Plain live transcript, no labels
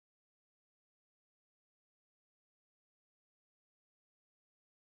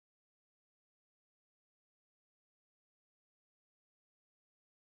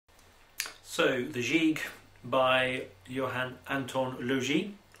So, the Gigue by Johann Anton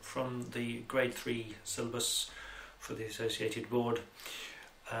Logy from the Grade 3 syllabus for the Associated Board.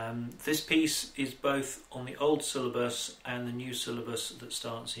 This piece is both on the old syllabus and the new syllabus that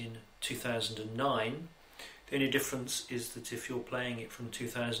starts in 2009. The only difference is that if you're playing it from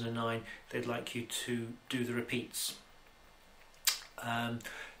 2009, they'd like you to do the repeats.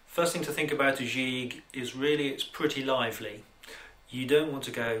 First thing to think about a Gigue is really it's pretty lively. You don't want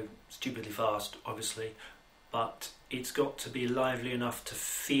to go stupidly fast, obviously, but it's got to be lively enough to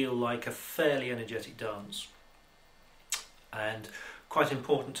feel like a fairly energetic dance. And quite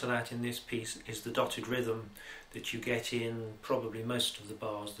important to that in this piece is the dotted rhythm that you get in probably most of the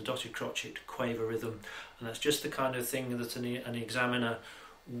bars, the dotted crotchet quaver rhythm, and that's just the kind of thing that an examiner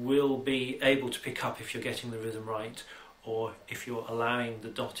will be able to pick up if you're getting the rhythm right, or if you're allowing the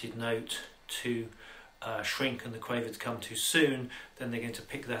dotted note to shrink and the quaver to come too soon, then they're going to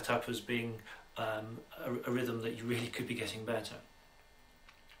pick that up as being a rhythm that you really could be getting better.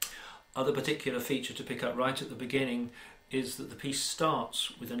 Other particular feature to pick up right at the beginning is that the piece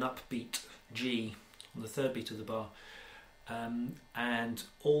starts with an upbeat G on the third beat of the bar, and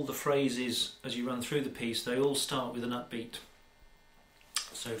all the phrases as you run through the piece, they all start with an upbeat.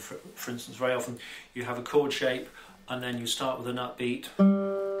 So for instance, very often you have a chord shape and then you start with an upbeat.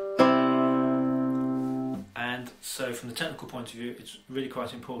 And so from the technical point of view, it's really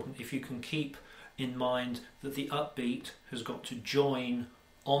quite important if you can keep in mind that the upbeat has got to join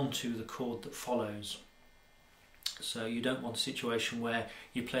onto the chord that follows. So you don't want a situation where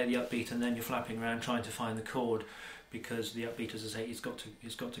you play the upbeat and then you're flapping around trying to find the chord, because the upbeat, as I say, it's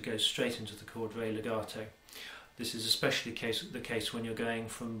got to go straight into the chord very legato. This is especially the case when you're going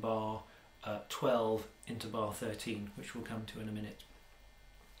from bar 12 into bar 13, which we'll come to in a minute.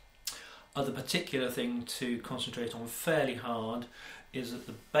 Other particular thing to concentrate on fairly hard is that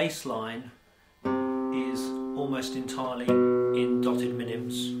the bass line is almost entirely in dotted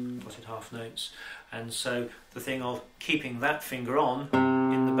minims, dotted half notes, and so the thing of keeping that finger on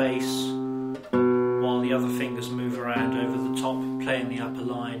in the bass while the other fingers move around over the top, playing the upper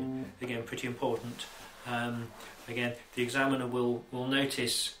line, again pretty important. Again, the examiner will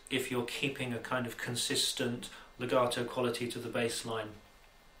notice if you're keeping a kind of consistent legato quality to the bass line.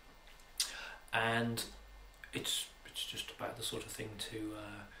 And it's just about the sort of thing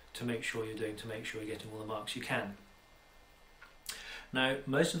to make sure you're doing, to make sure you're getting all the marks you can. Now,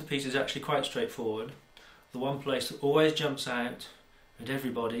 most of the piece is actually quite straightforward. The one place that always jumps out at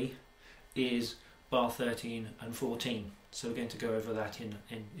everybody is bar 13 and 14. So we're going to go over that in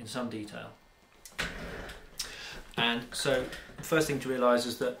some detail. And so the first thing to realise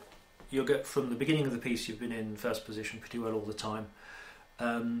is that you'll get from the beginning of the piece you've been in first position pretty well all the time.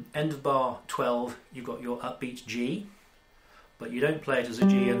 End of bar 12 you've got your upbeat G, but you don't play it as a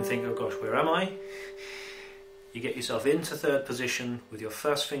G and think, oh gosh, where am I? You get yourself into third position with your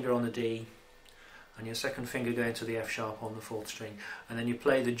first finger on the D and your second finger going to the F sharp on the fourth string, and then you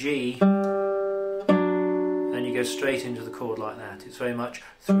play the G and you go straight into the chord like that. It's very much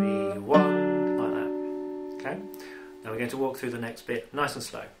 3, 1, like that. Okay? Now we're going to walk through the next bit nice and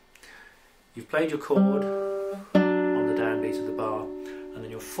slow. You've played your chord on the downbeat of the bar, and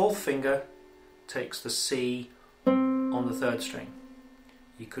then your fourth finger takes the C on the third string.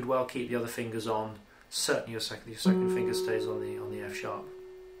 You could well keep the other fingers on. Certainly your second finger stays on the F sharp.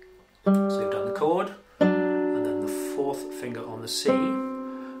 So you've done the chord, and then the fourth finger on the C,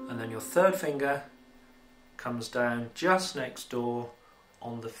 and then your third finger comes down just next door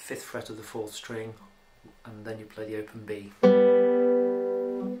on the fifth fret of the fourth string, and then you play the open B.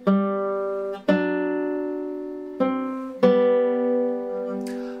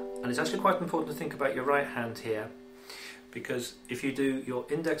 It's actually quite important to think about your right hand here, because if you do your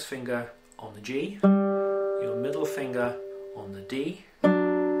index finger on the G, your middle finger on the D,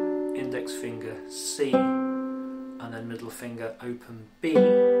 index finger C, and then middle finger open B,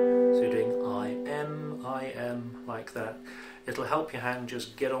 so you're doing I, M, like that, it'll help your hand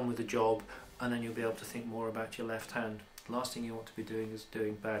just get on with the job, and then you'll be able to think more about your left hand. The last thing you want to be doing is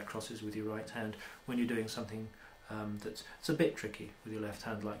doing bad crosses with your right hand when you're doing something that's a bit tricky with your left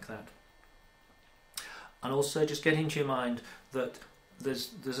hand like that. And also just get into your mind that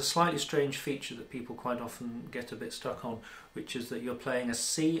there's a slightly strange feature that people quite often get a bit stuck on, which is that you're playing a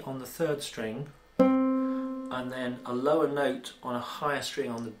C on the third string and then a lower note on a higher string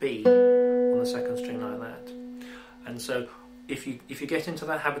on the B on the second string like that. And so if you get into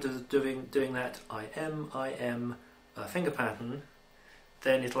that habit of doing that I M finger pattern,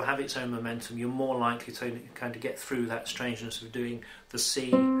 then it'll have its own momentum. You're more likely to kind of get through that strangeness of doing the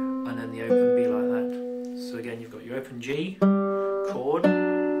C and then the open B like that. So again, you've got your open G chord,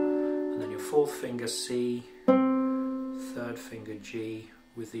 and and then your fourth finger C, third finger G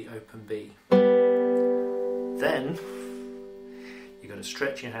with the open B. Then you've got to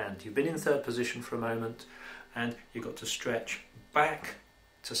stretch your hand. You've been in third position for a moment and you've got to stretch back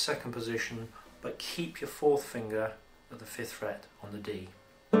to second position, but keep your fourth finger at the 5th fret on the D.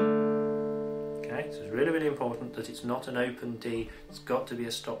 Okay, so it's really, really important that it's not an open D, it's got to be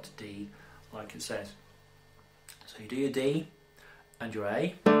a stopped D, like it says. So you do your D and your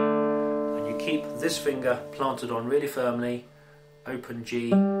A, and you keep this finger planted on really firmly, open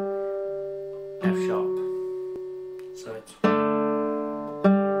G, F sharp. So it's...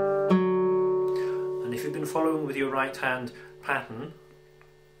 And if you've been following with your right hand pattern,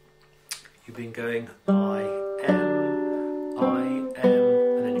 you've been going I, M,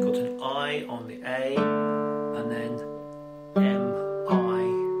 and then you've got an I on the A, and then M, I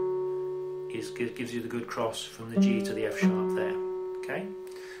gives you the good cross from the G to the F sharp there. Okay,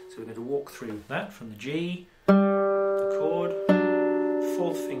 so we're going to walk through that from the G, the chord,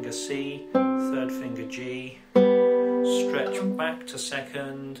 fourth finger C, third finger G, stretch back to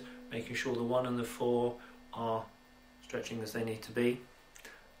second, making sure the 1 and the 4 are stretching as they need to be,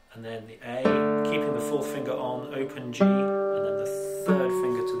 and then the A, keeping the fourth finger on, open G, and then the third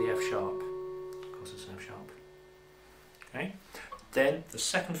finger to the F sharp. Of course it's an F sharp. Okay. Then the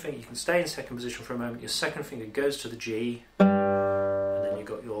second finger, you can stay in second position for a moment, your second finger goes to the G, and then you've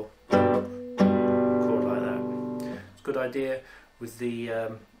got your chord like that. It's a good idea with the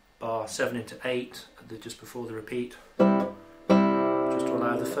bar 7 into 8, just before the repeat, just to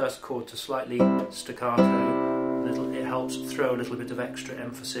allow the first chord to slightly staccato. It helps throw a little bit of extra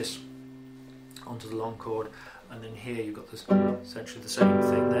emphasis onto the long chord, and then here you've got this, essentially the same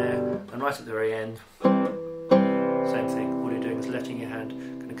thing there, and right at the very end, same thing. All you're doing is letting your hand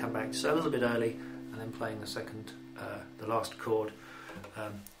kind of come back just a little bit early, and then playing the second, the last chord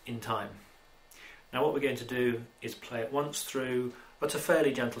in time. Now what we're going to do is play it once through at a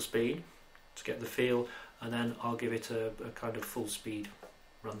fairly gentle speed to get the feel, and then I'll give it a kind of full speed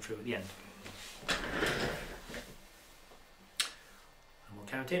run through at the end. And we'll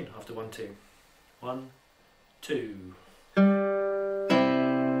count in after 1, 2. 1, 2.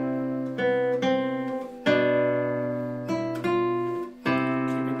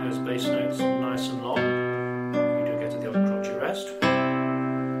 Keeping those bass notes nice and long. You do get to the odd crotchet rest.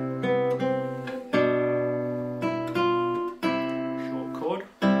 Short chord.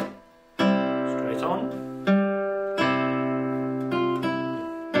 Straight on.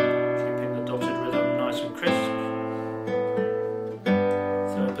 Keeping the dotted rhythm nice and crisp.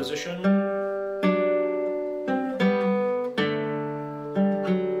 Third position.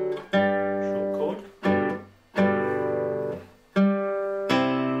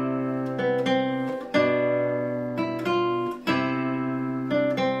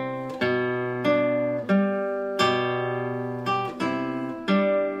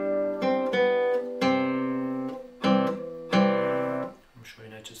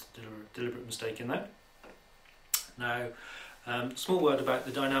 Deliberate mistake in that. Now, small word about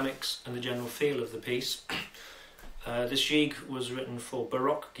the dynamics and the general feel of the piece. This gigue was written for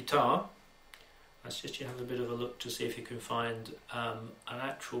Baroque guitar. I suggest you have a bit of a look to see if you can find an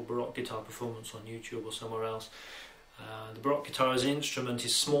actual Baroque guitar performance on YouTube or somewhere else. The Baroque guitar as an instrument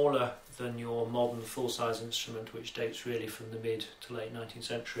is smaller than your modern full-size instrument, which dates really from the mid to late 19th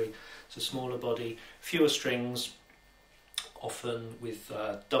century. It's a smaller body, fewer strings, often with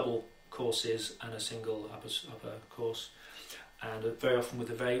double courses and a single upper course, and very often with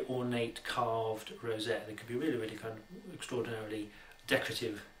a very ornate carved rosette. They could be really, really kind of extraordinarily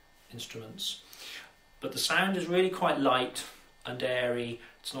decorative instruments. But the sound is really quite light and airy.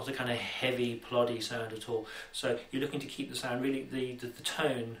 It's not a kind of heavy, ploddy sound at all. So you're looking to keep the sound really, the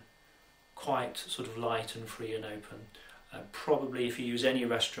tone quite sort of light and free and open. Probably if you use any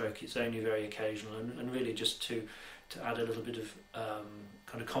rest stroke, it's only very occasional, and really just to add a little bit of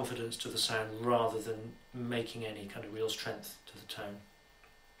kind of confidence to the sound rather than making any kind of real strength to the tone.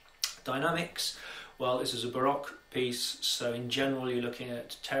 Dynamics, well, this is a Baroque piece, so in general you're looking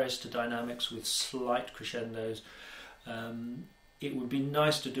at terced dynamics with slight crescendos. It would be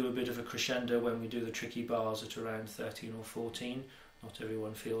nice to do a bit of a crescendo when we do the tricky bars at around 13 or 14. Not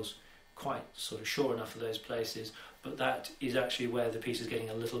everyone feels quite sort of sure enough of those places, but that is actually where the piece is getting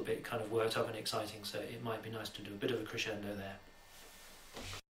a little bit kind of worked up and exciting, so it might be nice to do a bit of a crescendo there.